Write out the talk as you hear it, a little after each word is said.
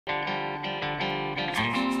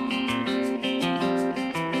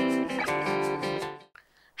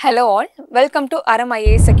Hello all, welcome to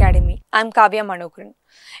Aram'S Academy. I am Kavya Manoharan.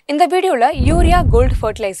 In the video, Urea Gold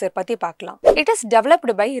Fertilizer பத்தி பார்க்கலாம். It is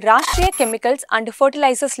developed by Rashtriya Chemicals and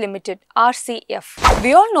Fertilizers Limited (RCF).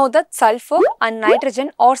 We all know that sulfur and nitrogen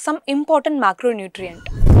are some important macronutrient.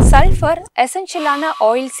 Sulfur essentialana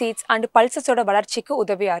oil seeds and pulses oda வளர்ச்சிக்கு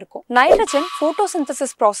உதவியா இருக்கும். Nitrogen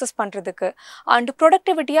photosynthesis process பண்றதுக்கு and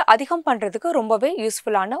productivity அதிகம் பண்றதுக்கு ரொம்பவே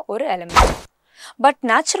யூஸ்ஃபுல்லான ஒரு element. But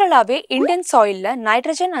naturally, Indian soil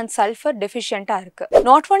nitrogen and sulfur deficient irukku.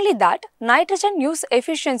 Not only that, nitrogen use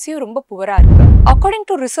efficiency romba poor irukku. According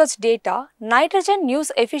to research data, nitrogen use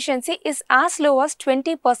efficiency is as low as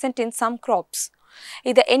 20% in some crops.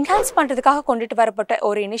 இதை enhance பண்றதுக்காக கொண்டுட்டு வரப்பட்ட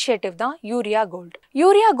ஒரு initiative தான் Urea Gold.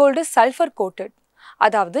 Urea Gold is sulfur coated.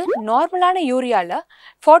 அதாவது நார்மலான யூரியால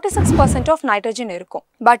 46% of nitrogen இருக்கும்.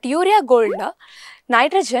 But Urea Gold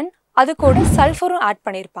nitrogen அது கூட சல்ஃபரும் ஆட்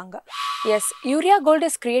பண்ணிருப்பாங்க. Yes, Urea Gold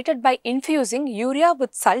is created by infusing urea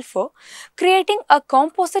with sulfur, creating a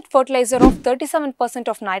composite fertilizer of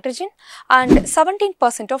 37% of nitrogen and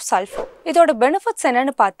 17% of sulfur. இதோட benefits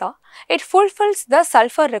என்னன்னு பார்த்தா, it fulfills the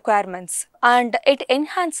sulfur requirements and it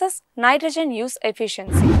enhances nitrogen use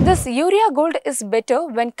efficiency. This Urea Gold is better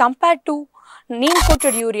when compared to neem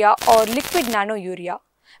coated urea or liquid nano urea.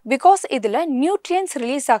 Because idhula nutrients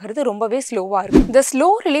release ஆகிறது ரொம்பவே ஸ்லோவா இருக்கும். The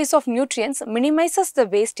slow release of nutrients minimizes the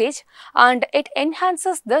wastage and it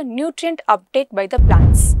enhances the nutrient uptake by the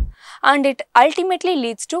plants and it ultimately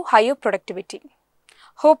leads to higher productivity.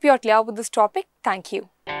 Hope you are clear with this topic. Thank you.